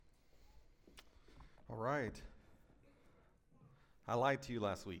All right. I lied to you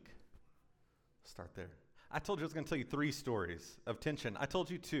last week. Start there. I told you I was going to tell you 3 stories of tension. I told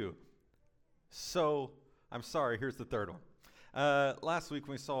you 2. So, I'm sorry, here's the third one. Last week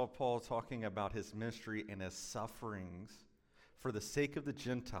we saw Paul talking about his ministry and his sufferings for the sake of the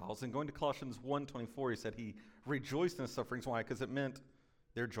Gentiles. And going to Colossians 1:24, he said he rejoiced in his sufferings. Why? Because it meant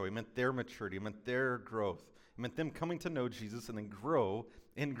their joy, it meant their maturity, it meant their growth. It meant them coming to know Jesus and then grow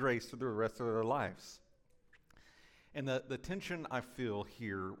in grace through the rest of their lives. And the tension I feel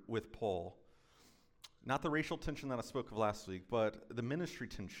here with Paul, not the racial tension that I spoke of last week, but the ministry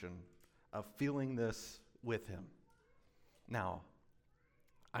tension of feeling this with him. Now,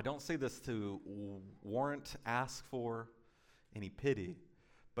 I don't say this to ask for any pity,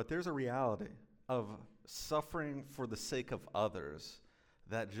 but there's a reality of suffering for the sake of others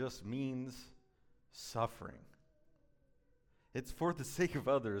that just means suffering. It's for the sake of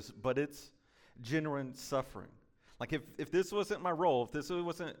others, but it's genuine suffering. Like if this wasn't my role, if this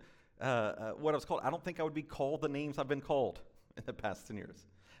wasn't what I was called, I don't think I would be called the names I've been called in the past 10 years.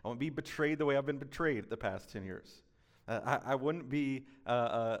 I wouldn't be betrayed the way I've been betrayed the past 10 years. I wouldn't be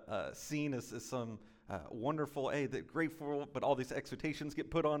seen as some wonderful, hey, grateful, but all these expectations get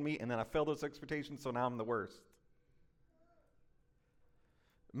put on me, and then I fail those expectations, so now I'm the worst.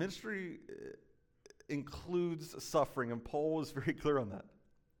 Ministry includes suffering, and Paul is very clear on that.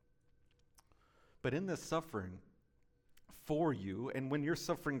 But in this suffering for you, and when you're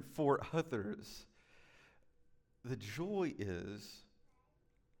suffering for others, the joy is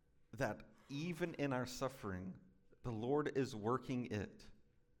that even in our suffering, the Lord is working it.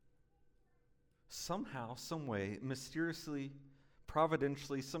 Somehow, some way, mysteriously,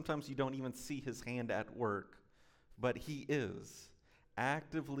 providentially, sometimes you don't even see his hand at work, but he is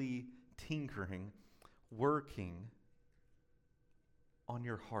actively tinkering, working on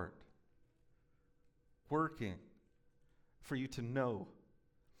your heart, working for you to know.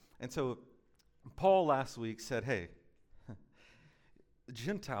 And so Paul last week said, hey,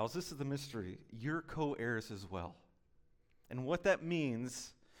 Gentiles, this is the mystery. You're co-heirs as well. And what that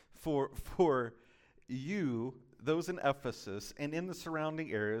means for you, those in Ephesus and in the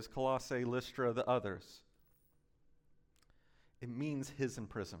surrounding areas, Colossae, Lystra, the others, it means his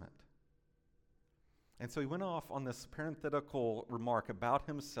imprisonment. And so he went off on this parenthetical remark about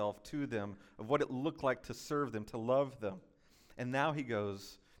himself to them of what it looked like to serve them, to love them. And now he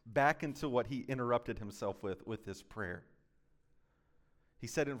goes back into what he interrupted himself with this prayer. He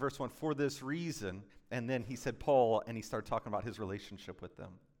said in verse 1, for this reason, and then he said Paul, and he started talking about his relationship with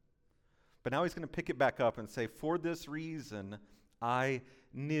them. But now he's going to pick it back up and say, for this reason, I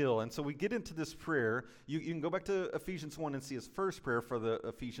kneel. And so we get into this prayer. You can go back to Ephesians 1 and see his first prayer for the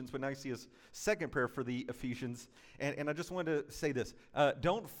Ephesians, but now you see his second prayer for the Ephesians. And I just wanted to say this.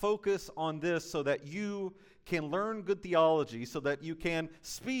 Don't focus on this so that you can learn good theology, so that you can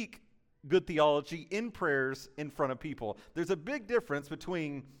speak good theology in prayers in front of people. There's a big difference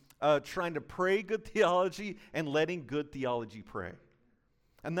between trying to pray good theology and letting good theology pray.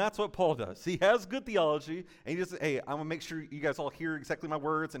 And that's what Paul does. He has good theology, and he just, hey, I'm going to make sure you guys all hear exactly my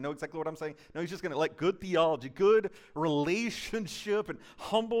words and know exactly what I'm saying. No, he's just going to let good theology, good relationship and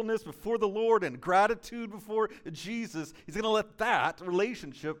humbleness before the Lord and gratitude before Jesus, he's going to let that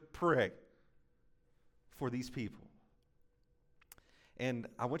relationship pray for these people. And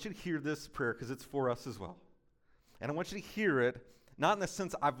I want you to hear this prayer because it's for us as well. And I want you to hear it, not in the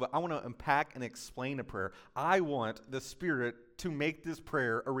sense I want to unpack and explain a prayer. I want the Spirit to make this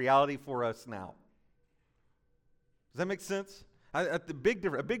prayer a reality for us now. Does that make sense? A big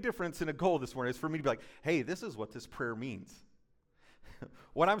difference in a goal this morning is for me to be like, hey, this is what this prayer means.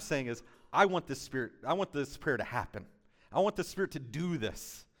 What I'm saying is, I want this prayer to happen. I want the Spirit to do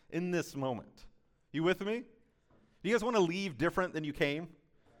this in this moment. You with me? Do you guys want to leave different than you came?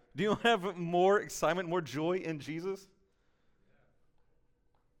 Do you have more excitement, more joy in Jesus?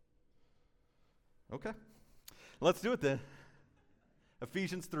 Okay. Let's do it then.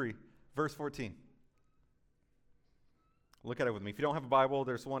 Ephesians 3, verse 14. Look at it with me. If you don't have a Bible,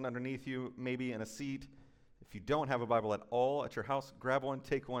 there's one underneath you, maybe in a seat. If you don't have a Bible at all at your house, grab one,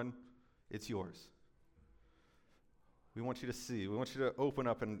 take one. It's yours. We want you to see. We want you to open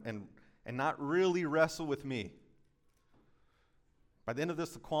up and not really wrestle with me. By the end of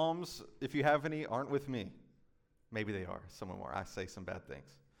this, the qualms, if you have any, aren't with me. Maybe they are. Some of them are. I say some bad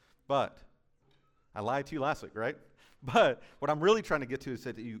things. But I lied to you last week, right? But what I'm really trying to get to is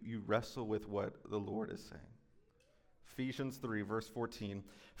that you wrestle with what the Lord is saying. Ephesians 3, verse 14.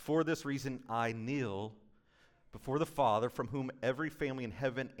 For this reason I kneel before the Father, from whom every family in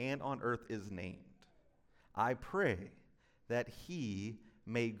heaven and on earth is named. I pray that he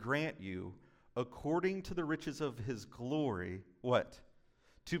may grant you, according to the riches of his glory, what?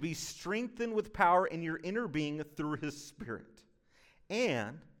 To be strengthened with power in your inner being through his Spirit,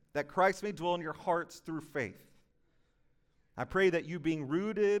 and that Christ may dwell in your hearts through faith. I pray that you, being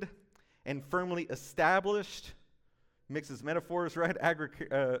rooted and firmly established, mixes metaphors, right?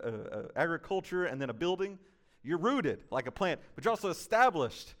 Agriculture and then a building. You're rooted like a plant, but you're also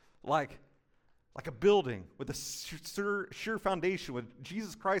established like a building with a sure foundation, with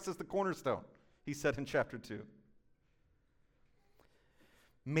Jesus Christ as the cornerstone, he said in chapter 2.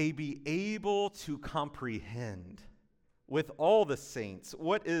 May be able to comprehend with all the saints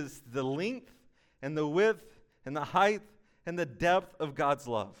what is the length and the width and the height and the depth of God's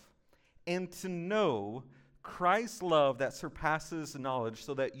love, and to know Christ's love that surpasses knowledge,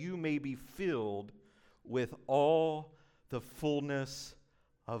 so that you may be filled with all the fullness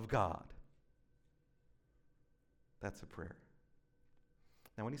of God. That's a prayer.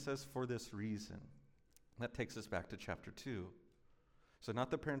 Now, when he says for this reason, that takes us back to chapter 2. So not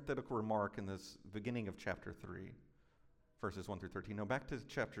the parenthetical remark in this beginning of chapter 3, verses 1 through 13. No, back to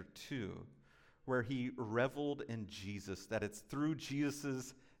chapter 2, where he reveled in Jesus, that it's through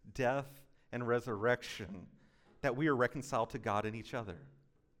Jesus' death and resurrection that we are reconciled to God and each other.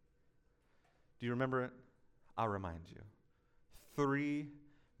 Do you remember it? I'll remind you. 3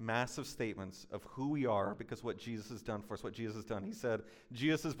 massive statements of who we are because what Jesus has done for us, what Jesus has done. He said,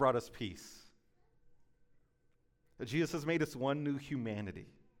 Jesus has brought us peace. That Jesus has made us one new humanity.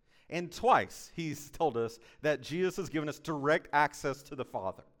 And twice he's told us that Jesus has given us direct access to the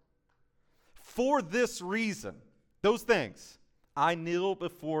Father. For this reason, those things, I kneel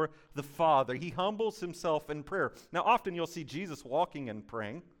before the Father. He humbles himself in prayer. Now, often you'll see Jesus walking and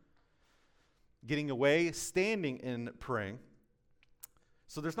praying, getting away, standing and praying.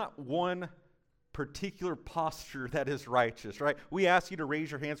 So there's not one particular posture that is righteous, right? We ask you to raise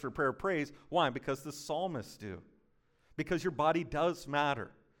your hands for prayer of praise. Why? Because the psalmists do. Because your body does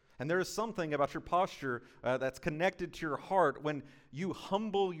matter. And there is something about your posture that's connected to your heart when you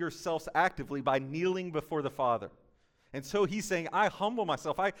humble yourselves actively by kneeling before the Father. And so he's saying, I humble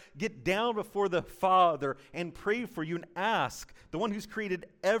myself. I get down before the Father and pray for you and ask the one who's created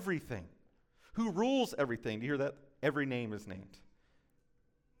everything, who rules everything. Do you hear that? Every name is named.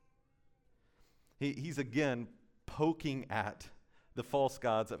 He's again poking at the false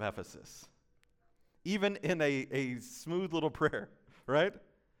gods of Ephesus. Even in a smooth little prayer, right?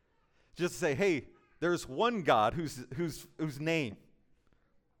 Just say, hey, there's one God whose name.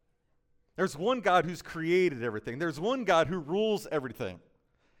 There's one God who's created everything. There's one God who rules everything.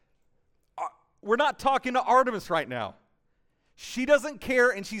 We're not talking to Artemis right now. She doesn't care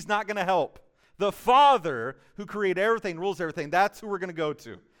and she's not going to help. The Father who created everything, rules everything, that's who we're going to go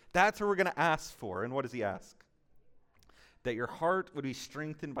to. That's who we're going to ask for. And what does he ask? That your heart would be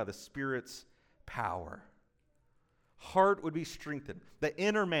strengthened by the Spirit's power. Heart would be strengthened. The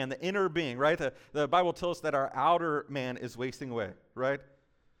inner man, the inner being, right? The Bible tells us that our outer man is wasting away, right?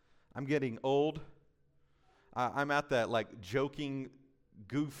 I'm getting old. I'm at that like joking,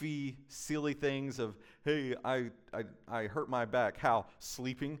 goofy, silly things of, hey, I hurt my back. How?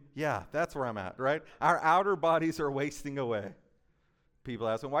 Sleeping? Yeah, that's where I'm at, right? Our outer bodies are wasting away. People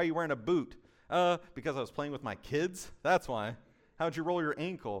ask me, why are you wearing a boot? Because I was playing with my kids. That's why. How'd you roll your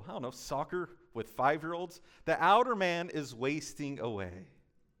ankle? I don't know, soccer with 5-year-olds. The outer man is wasting away.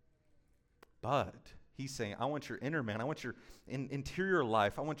 But he's saying, I want your inner man. I want your interior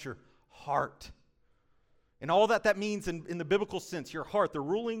life. I want your heart. And all that means in the biblical sense, your heart, the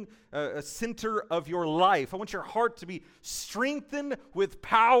ruling center of your life. I want your heart to be strengthened with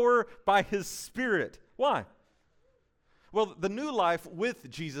power by his Spirit. Why? Well, the new life with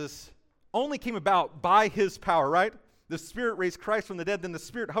Jesus only came about by his power, right? The Spirit raised Christ from the dead, then the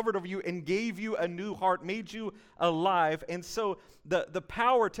Spirit hovered over you and gave you a new heart, made you alive. And so the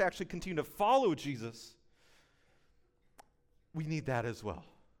power to actually continue to follow Jesus, we need that as well.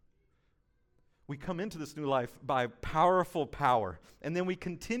 We come into this new life by powerful power, and then we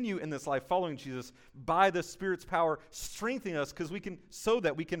continue in this life following Jesus by the Spirit's power, strengthening us so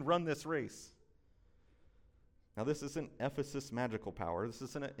that we can run this race. Now, this isn't Ephesus magical power. This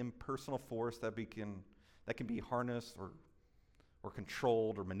isn't an impersonal force that can be harnessed or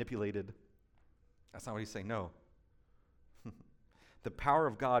controlled or manipulated. That's not what he's saying. No. The power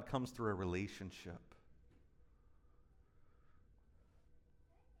of God comes through a relationship.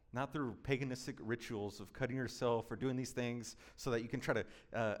 Not through paganistic rituals of cutting yourself or doing these things so that you can try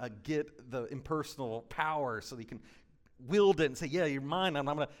to get the impersonal power so that you can wield it and say, yeah, you're mine, and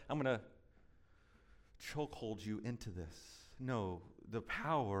I'm gonna chokehold you into this. No, the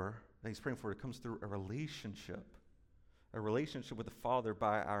power that he's praying for, it comes through a relationship with the Father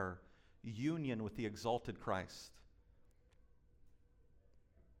by our union with the exalted Christ.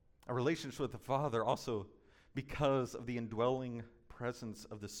 A relationship with the Father also because of the indwelling presence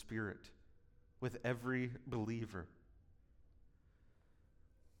of the Spirit with every believer.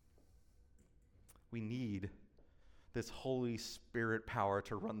 We need this Holy Spirit power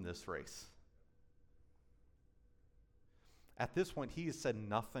to run this race. At this point, he has said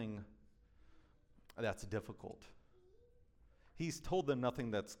nothing that's difficult. He's told them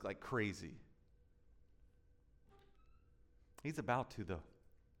nothing that's like crazy. He's about to, though.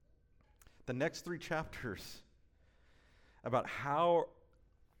 The next 3 chapters about how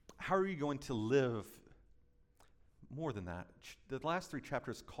are you going to live more than that. The last 3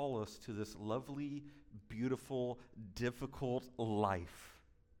 chapters call us to this lovely, beautiful, difficult life.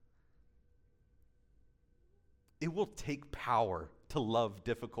 It will take power to love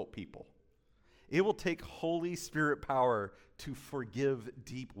difficult people. It will take Holy Spirit power to forgive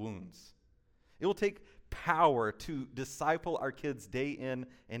deep wounds. It will take power to disciple our kids day in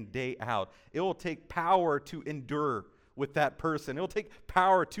and day out. It will take power to endure with that person. It will take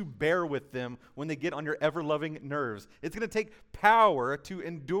power to bear with them when they get on your ever-loving nerves. It's going to take power to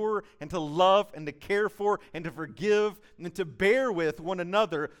endure and to love and to care for and to forgive and to bear with one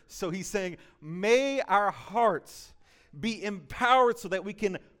another. So he's saying, may our hearts be empowered so that we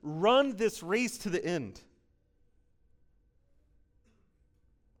can run this race to the end.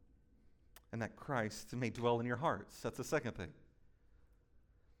 And that Christ may dwell in your hearts. That's the second thing.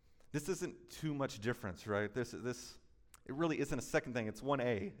 This isn't too much difference, right? It really isn't a second thing. It's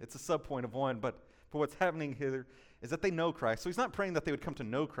 1A. It's a subpoint of 1. But what's happening here is that they know Christ. So he's not praying that they would come to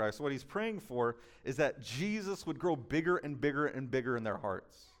know Christ. What he's praying for is that Jesus would grow bigger and bigger and bigger in their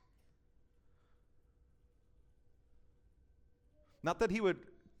hearts. Not that he would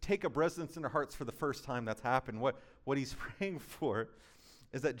take up residence in their hearts for the first time. That's happened. What he's praying for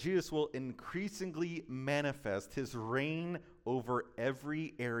is that Jesus will increasingly manifest his reign over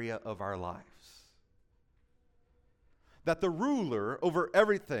every area of our lives. That the ruler over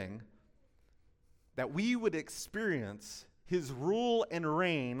everything, that we would experience his rule and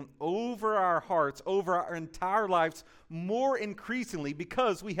reign over our hearts, over our entire lives, more increasingly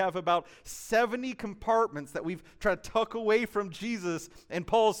because we have about 70 compartments that we've tried to tuck away from Jesus. And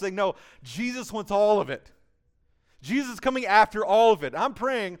Paul's saying, no, Jesus wants all of it. Jesus is coming after all of it. I'm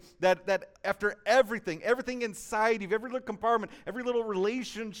praying that after everything inside you, every little compartment, every little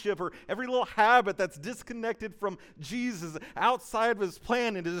relationship, or every little habit that's disconnected from Jesus, outside of his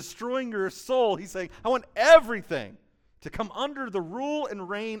plan and destroying your soul, he's saying, I want everything to come under the rule and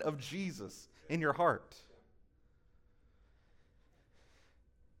reign of Jesus in your heart.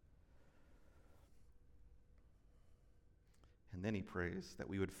 And then he prays that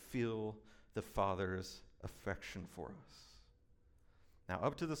we would feel the Father's affection for us. Now,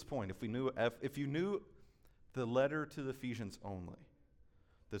 up to this point, if you knew the letter to the Ephesians only,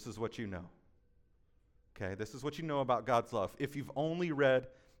 this is what you know. Okay, this is what you know about God's love. If you've only read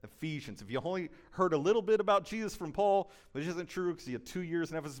Ephesians, if you only heard a little bit about Jesus from Paul, which isn't true because he had 2 years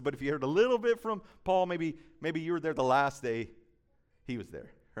in Ephesus, but if you heard a little bit from Paul, maybe you were there the last day he was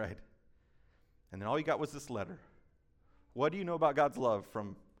there, right? And then all you got was this letter. What do you know about God's love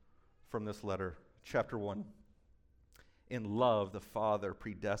from this letter? Chapter 1. In love, the Father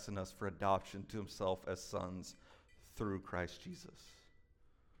predestined us for adoption to himself as sons through Christ Jesus.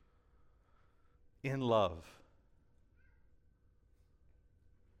 In love.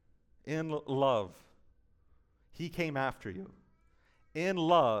 In love, he came after you. In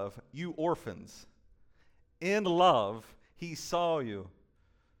love, you orphans. In love, he saw you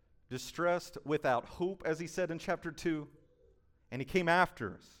distressed, without hope, as he said in chapter 2, and he came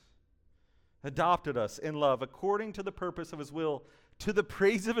after us. Adopted us in love according to the purpose of his will, to the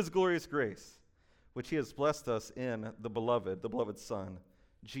praise of his glorious grace, which he has blessed us in the beloved Son,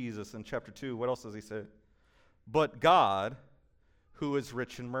 Jesus. In chapter 2, what else does he say? But God, who is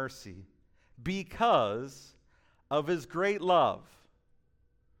rich in mercy, because of his great love.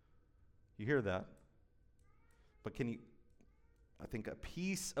 You hear that? But I think a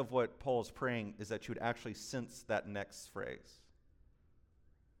piece of what Paul is praying is that you would actually sense that next phrase.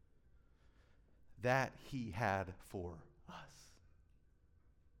 That he had for us.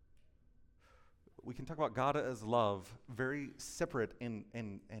 We can talk about God as love, very separate and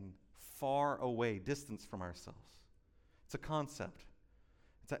far away, distance from ourselves. It's a concept.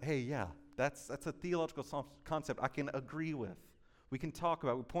 That's a theological concept I can agree with. We can talk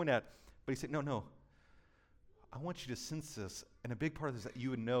about, we point at, but he said, no, I want you to sense this, and a big part of this is that you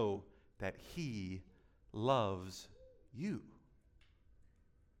would know that he loves you.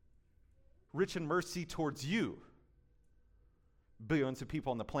 Rich in mercy towards you billions of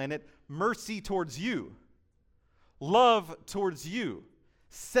people on the planet, mercy towards you, love towards you,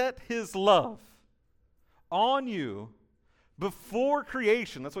 set his love on you before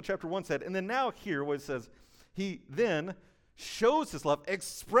creation. That's what chapter 1 said. And then now here, what it says, he then shows his love,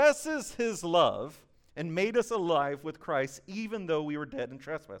 expresses his love, and made us alive with Christ, even though we were dead in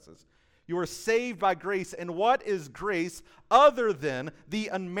trespasses. You are saved by grace. And what is grace other than the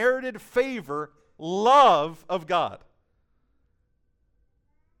unmerited favor, love of God?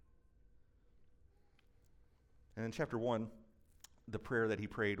 And in chapter 1, the prayer that he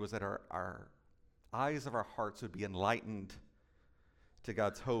prayed was that our eyes of our hearts would be enlightened to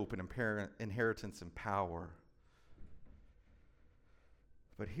God's hope and inheritance and power.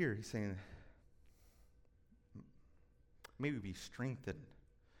 But here he's saying, may we be strengthened.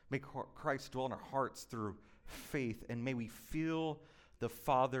 May Christ dwell in our hearts through faith, and may we feel the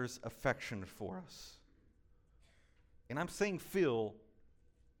Father's affection for us. And I'm saying feel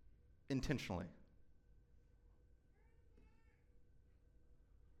intentionally.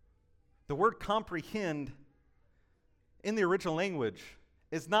 The word comprehend in the original language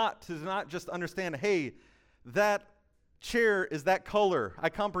is not just understand, hey, that chair is that color. I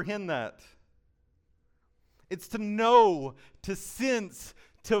comprehend that. It's to know, to sense,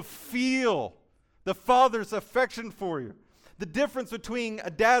 to feel the Father's affection for you. The difference between a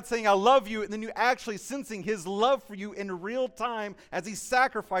dad saying, I love you, and then you actually sensing his love for you in real time as he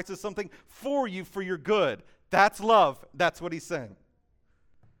sacrifices something for you for your good. That's love. That's what he's saying.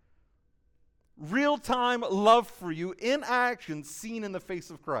 Real-time love for you in action seen in the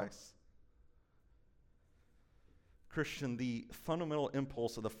face of Christ. Christian, the fundamental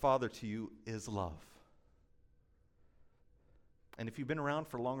impulse of the Father to you is love. And if you've been around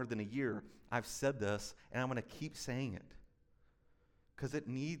for longer than a year, I've said this, and I'm going to keep saying it because it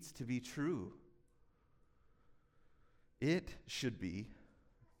needs to be true. It should be,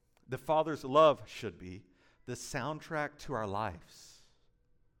 the Father's love should be, the soundtrack to our lives.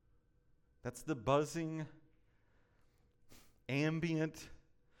 That's the buzzing, ambient,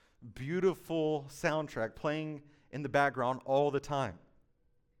 beautiful soundtrack playing in the background all the time.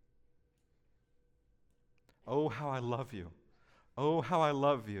 Oh, how I love you. Oh, how I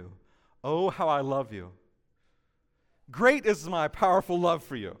love you. Oh, how I love you. Great is my powerful love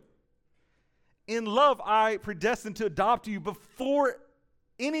for you. In love, I predestined to adopt you before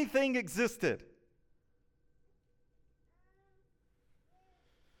anything existed.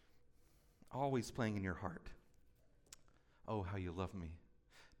 Always playing in your heart. Oh, how you love me.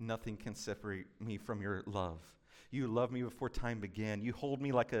 Nothing can separate me from your love. You love me before time began. You hold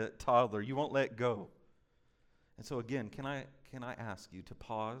me like a toddler. You won't let go. And so again, can I ask you to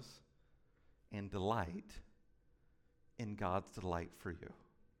pause and delight in God's delight for you?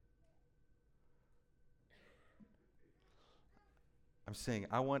 I'm saying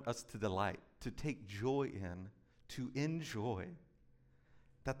I want us to delight, to take joy in, to enjoy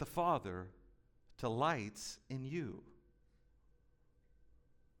that the Father delights in you.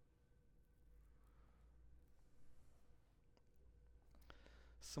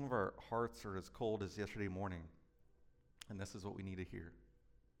 Some of our hearts are as cold as yesterday morning, and this is what we need to hear.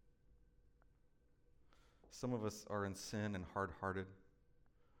 Some of us are in sin and hard-hearted.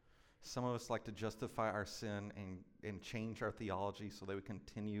 Some of us like to justify our sin and change our theology so that we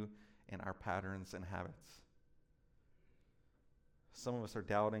continue in our patterns and habits. Some of us are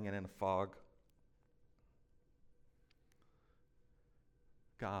doubting and in a fog.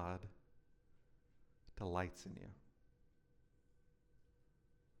 God delights in you.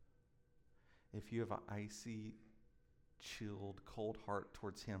 If you have an icy, chilled, cold heart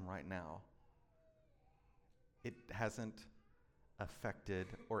towards him right now, it hasn't affected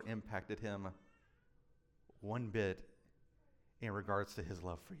or impacted him one bit in regards to his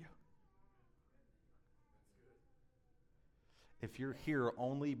love for you. If you're here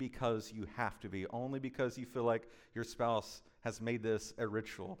only because you have to be, only because you feel like your spouse has made this a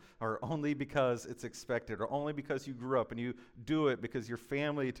ritual, or only because it's expected, or only because you grew up and you do it because your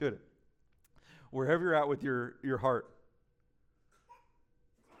family did it, wherever you're at with your heart,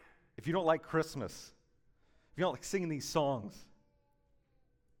 if you don't like Christmas, if you don't like singing these songs,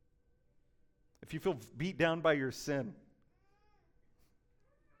 if you feel beat down by your sin,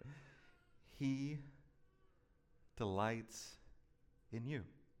 he delights in you.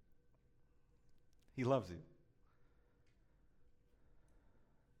 He loves you.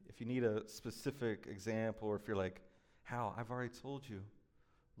 If you need a specific example, or if you're like, how? I've already told you.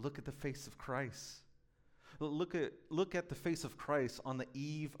 Look at the face of Christ. Look at the face of Christ on the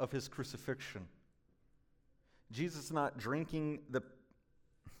eve of his crucifixion. Jesus is not drinking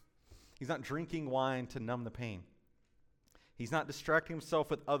wine to numb the pain. He's not distracting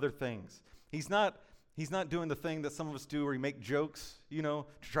himself with other things. He's not doing the thing that some of us do where we make jokes, to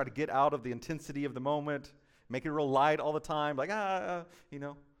try to get out of the intensity of the moment, make it real light all the time, like,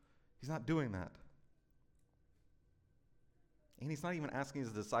 He's not doing that. And he's not even asking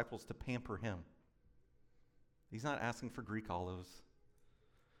his disciples to pamper him. He's not asking for Greek olives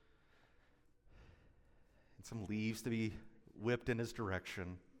and some leaves to be whipped in his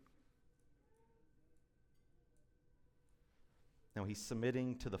direction. No, he's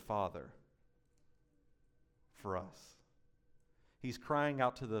submitting to the Father for us. He's crying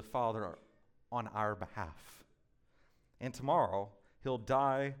out to the Father on our behalf. And tomorrow, he'll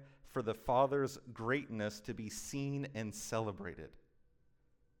die for the Father's greatness to be seen and celebrated.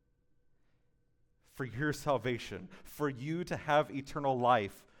 For your salvation, for you to have eternal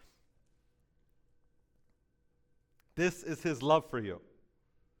life. This is his love for you,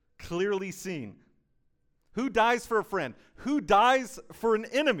 clearly seen. Who dies for a friend? Who dies for an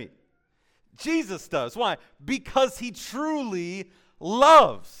enemy? Jesus does. Why? Because he truly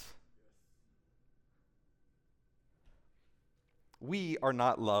loves. We are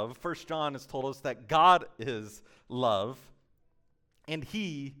not love. 1 John has told us that God is love, and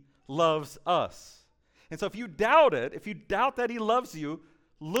he loves us. And so if you doubt it, if you doubt that he loves you,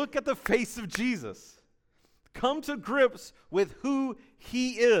 look at the face of Jesus. Come to grips with who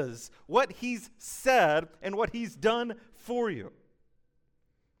he is, what he's said, and what he's done for you.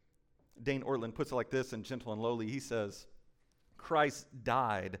 Dane Ortland puts it like this in Gentle and Lowly. He says, Christ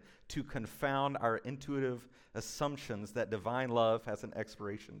died to confound our intuitive assumptions that divine love has an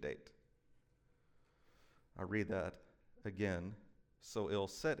expiration date. I'll read that again so it'll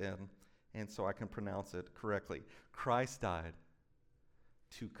set in and so I can pronounce it correctly. Christ died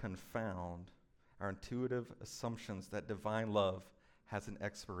to confound our intuitive assumptions that divine love has an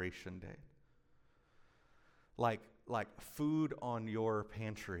expiration date. Like food on your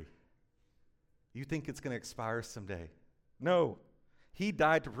pantry. You think it's going to expire someday. No. He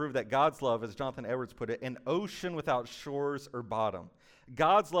died to prove that God's love, as Jonathan Edwards put it, an ocean without shores or bottom.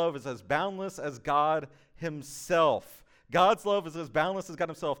 God's love is as boundless as God himself. God's love is as boundless as God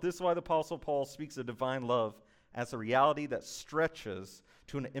himself. This is why the Apostle Paul speaks of divine love as a reality that stretches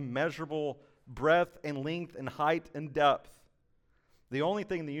to an immeasurable breadth and length and height and depth. The only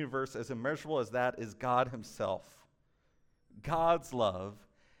thing in the universe as immeasurable as that is God himself. God's love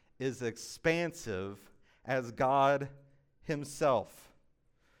is expansive as God himself.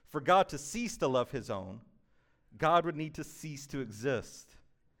 For God to cease to love his own, God would need to cease to exist.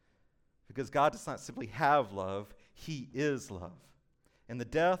 Because God does not simply have love, he is love. In the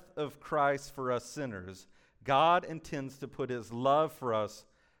death of Christ for us sinners, God intends to put his love for us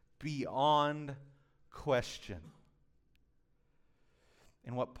beyond question.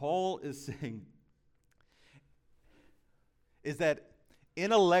 And what Paul is saying is that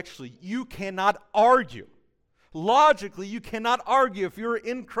intellectually, you cannot argue. Logically, you cannot argue if you're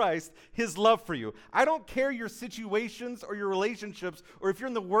in Christ, his love for you. I don't care your situations or your relationships or if you're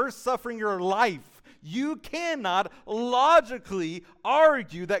in the worst suffering of your life. You cannot logically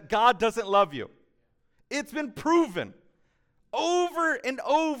argue that God doesn't love you. It's been proven. Over and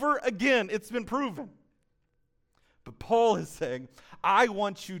over again, it's been proven. But Paul is saying, I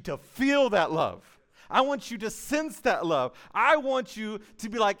want you to feel that love. I want you to sense that love. I want you to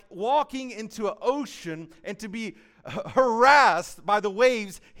be like walking into an ocean and to be harassed by the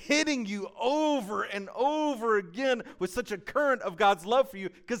waves hitting you over and over again with such a current of God's love for you,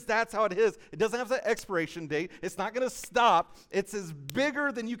 because that's how it is. It doesn't have an expiration date. It's not going to stop. It's as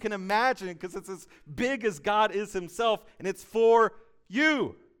bigger than you can imagine because it's as big as God is himself, and it's for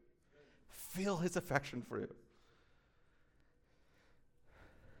you. Feel his affection for you.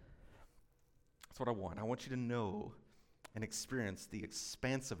 That's what I want. I want you to know and experience the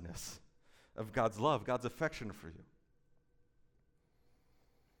expansiveness of God's love, God's affection for you.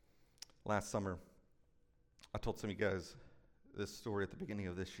 Last summer, I told some of you guys this story at the beginning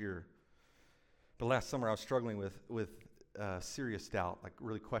of this year. But last summer, I was struggling with serious doubt, like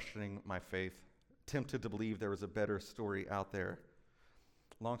really questioning my faith, tempted to believe there was a better story out there.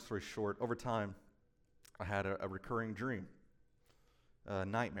 Long story short, over time, I had a recurring dream, a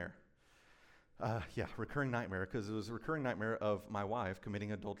nightmare. Recurring nightmare, because it was a recurring nightmare of my wife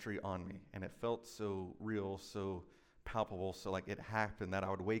committing adultery on me. And it felt so real, so palpable, so like it happened that I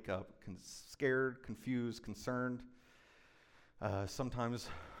would wake up scared, confused, concerned, sometimes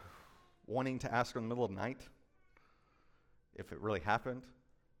wanting to ask her in the middle of the night if it really happened.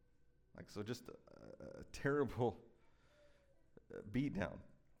 Like, so just a terrible beatdown.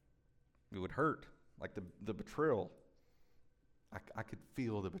 It would hurt, like the betrayal. I could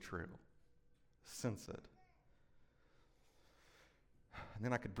feel the betrayal. Sense it. And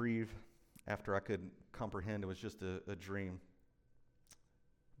then I could breathe after I could comprehend it was just a dream.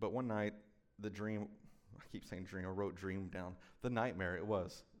 But one night, the dream, I keep saying dream, I wrote dream down. The nightmare, it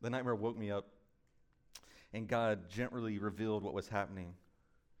was. The nightmare woke me up, and God gently revealed what was happening.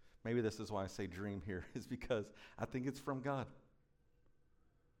 Maybe this is why I say dream here, is because I think it's from God.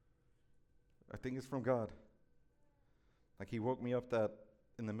 I think it's from God. Like he woke me up that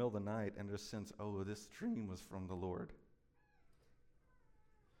in the middle of the night and just sense, oh, this dream was from the Lord.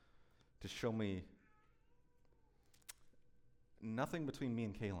 To show me nothing between me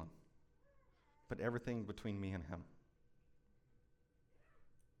and Kaylin, but everything between me and him.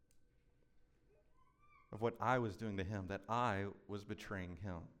 Of what I was doing to him, that I was betraying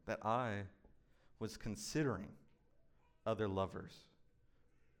him, that I was considering other lovers,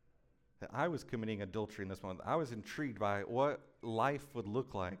 that I was committing adultery in this moment. I was intrigued by what life would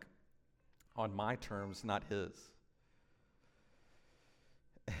look like on my terms, not his.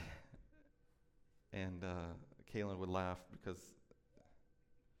 And Kaylin would laugh because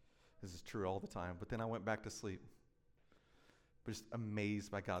this is true all the time. But then I went back to sleep, just amazed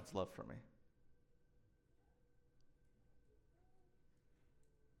by God's love for me.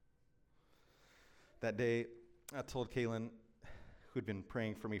 That day, I told Kaylin, who'd been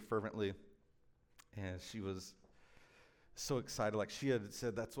praying for me fervently, and she was so excited. Like she had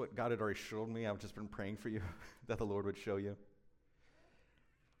said, that's what God had already showed me. I've just been praying for you, that the Lord would show you.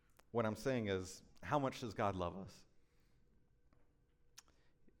 What I'm saying is, how much does God love us?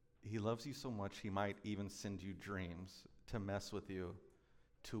 He loves you so much, he might even send you dreams to mess with you,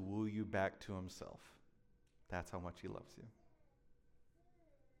 to woo you back to himself. That's how much he loves you.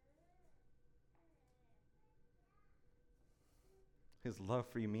 His love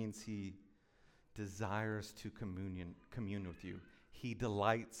for you means he desires to commune with you. He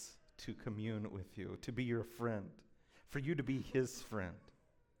delights to commune with you, to be your friend, for you to be his friend.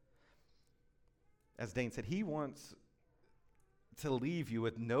 As Dane said, he wants to leave you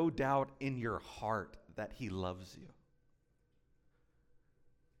with no doubt in your heart that he loves you.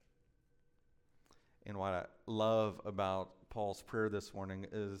 And what I love about Paul's prayer this morning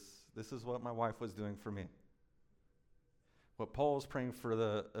is this is what my wife was doing for me. What Paul was praying for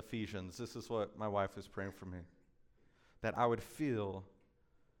the Ephesians, this is what my wife was praying for me. That I would feel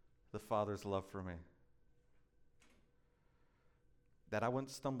the Father's love for me. That I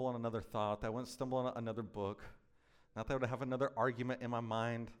wouldn't stumble on another thought, that I wouldn't stumble on another book, not that I would have another argument in my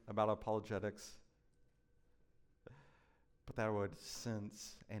mind about apologetics, but that I would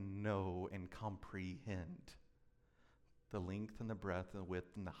sense and know and comprehend the length and the breadth and the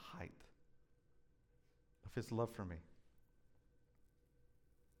width and the height of his love for me.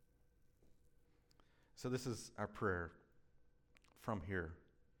 So this is our prayer from here.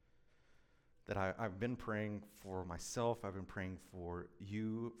 That I've been praying for myself, I've been praying for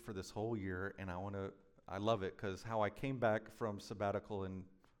you for this whole year, and I love it because how I came back from sabbatical in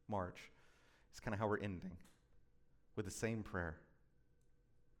March is kind of how we're ending, with the same prayer.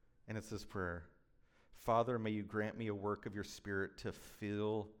 And it's this prayer: Father, may you grant me a work of your Spirit to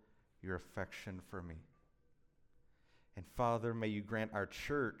feel your affection for me. And Father, may you grant our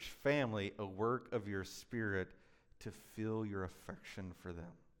church family a work of your Spirit to feel your affection for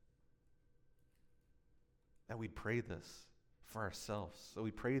them. That we'd pray this for ourselves, that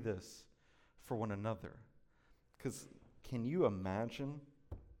we pray this for one another. Because can you imagine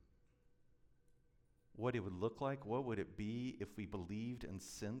what it would look like? What would it be if we believed and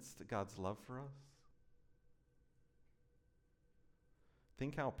sensed God's love for us?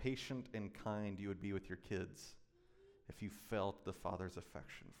 Think how patient and kind you would be with your kids if you felt the Father's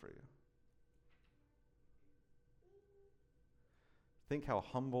affection for you. Think how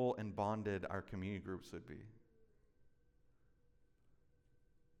humble and bonded our community groups would be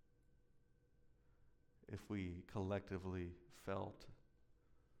if we collectively felt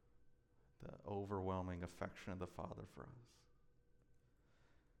the overwhelming affection of the Father for us.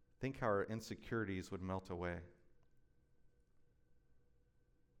 Think how our insecurities would melt away.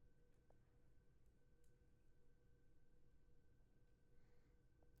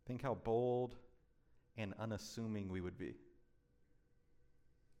 Think how bold and unassuming we would be.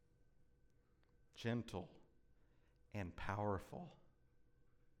 Gentle and powerful.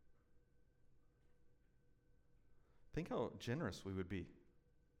 Think how generous we would be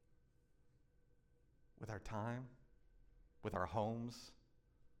with our time, with our homes,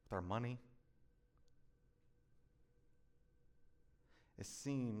 with our money. It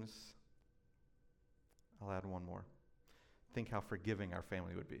seems, I'll add one more. Think how forgiving our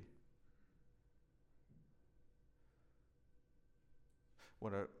family would be.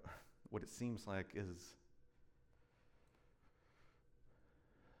 What it seems like is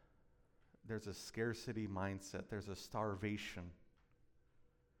there's a scarcity mindset, there's a starvation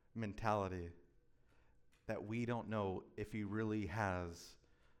mentality that we don't know if he really has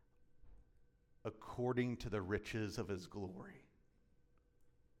according to the riches of his glory.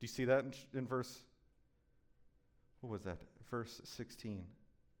 Do you see that in verse, what was that? Verse 16.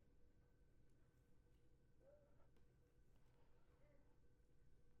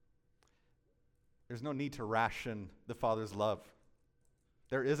 There's no need to ration the Father's love.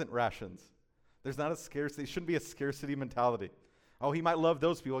 There isn't rations. There's not a scarcity. It shouldn't be a scarcity mentality. Oh, he might love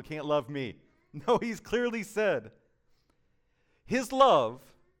those people. He can't love me. No, he's clearly said his love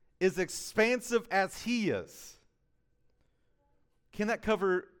is expansive as he is. Can that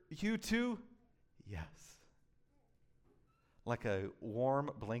cover you too? Yes. Like a warm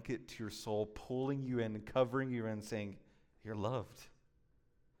blanket to your soul, pulling you in, covering you in, saying, you're loved.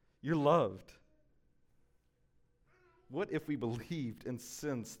 You're loved. What if we believed and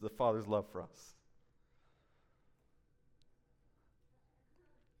sensed the Father's love for us?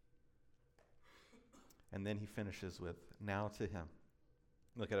 And then he finishes with, now to him.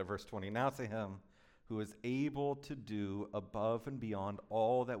 Look at it, verse 20. Now to him who is able to do above and beyond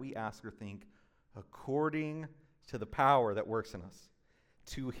all that we ask or think, according to the power that works in us.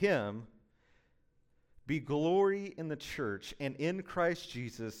 To him be glory in the church and in Christ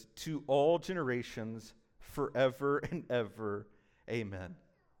Jesus to all generations, forever and ever. Amen.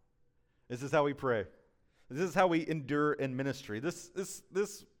 This is how we pray. This is how we endure in ministry. This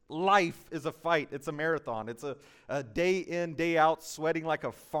life is a fight. It's a marathon. It's a day in, day out, sweating like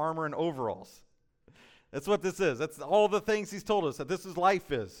a farmer in overalls. That's what this is. That's all the things he's told us that this is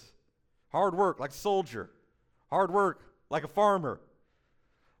life is. Hard work like a soldier. Hard work like a farmer.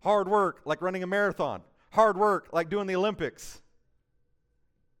 Hard work like running a marathon. Hard work like doing the Olympics.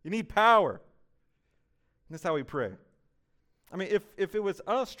 You need power. And that's how we pray. I mean, if it was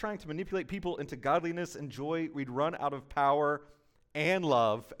us trying to manipulate people into godliness and joy, we'd run out of power and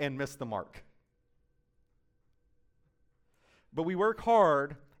love and miss the mark. But we work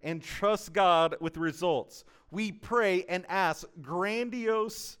hard and trust God with the results. We pray and ask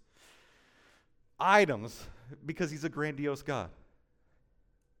grandiose items because he's a grandiose God.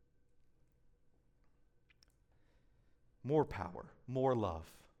 More power, more love.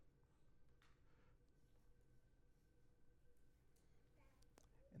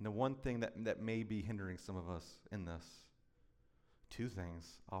 And the one thing that may be hindering some of us in this, two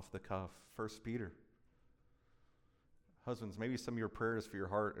things off the cuff. 1 Peter. Husbands, maybe some of your prayers for your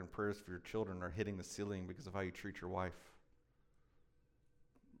heart and prayers for your children are hitting the ceiling because of how you treat your wife.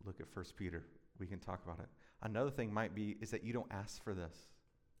 Look at 1 Peter. We can talk about it. Another thing might be is that you don't ask for this.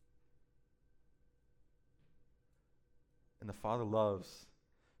 And the Father loves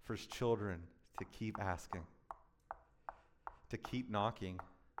for his children to keep asking, to keep knocking,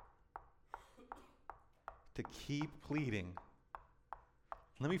 to keep pleading.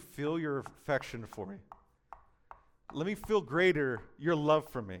 Let me feel your affection for me. Let me feel greater your love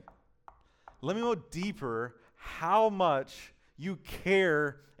for me. Let me know deeper how much you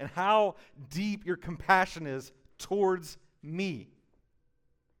care and how deep your compassion is towards me.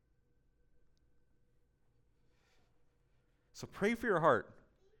 So pray for your heart.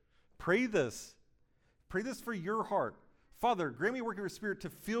 Pray this. Pray this for your heart. Father, grant me work of your Spirit to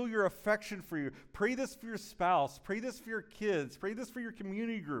feel your affection for you. Pray this for your spouse. Pray this for your kids. Pray this for your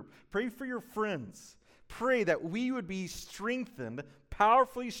community group. Pray for your friends. Pray that we would be strengthened,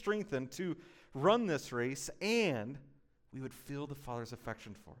 powerfully strengthened to run this race, and we would feel the Father's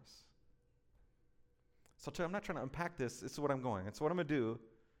affection for us. So I'll tell you, I'm not trying to unpack this. This is what I'm going. It's what I'm going to do,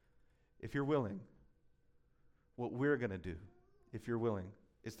 if you're willing. What we're going to do, if you're willing,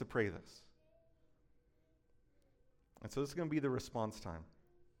 is to pray this. And so this is going to be the response time.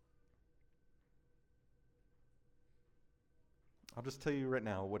 I'll just tell you right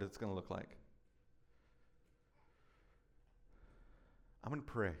now what it's going to look like. I'm going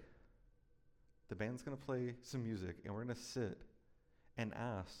to pray. The band's going to play some music, and we're going to sit and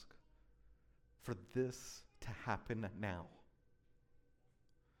ask for this to happen now.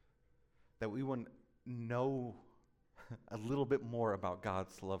 That we would know a little bit more about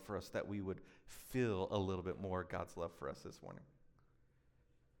God's love for us, that we would feel a little bit more God's love for us this morning.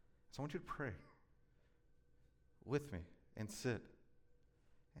 So I want you to pray with me and sit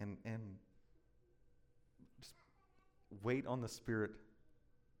and just wait on the Spirit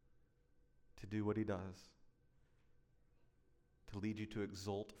to do what he does, to lead you to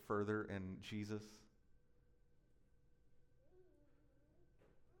exult further in Jesus.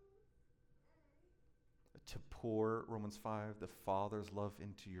 To pour, Romans 5, the Father's love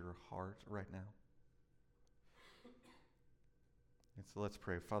into your heart right now. And so let's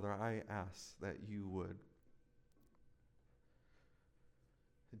pray. Father, I ask that you would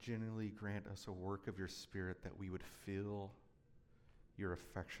genuinely grant us a work of your Spirit, that we would feel your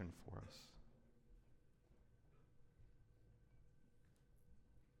affection for us.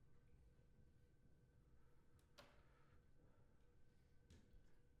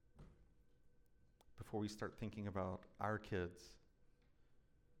 Before we start thinking about our kids,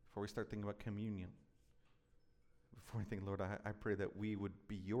 before we start thinking about communion, before we think, Lord, I pray that we would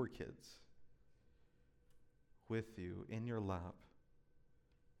be your kids with you in your lap,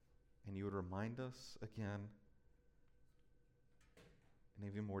 and you would remind us again, and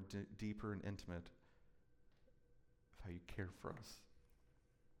even more deeper and intimate, of how you care for us,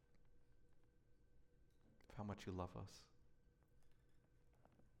 of how much you love us.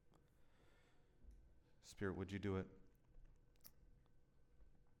 Spirit, would you do it?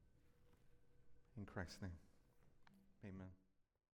 In Christ's name, amen.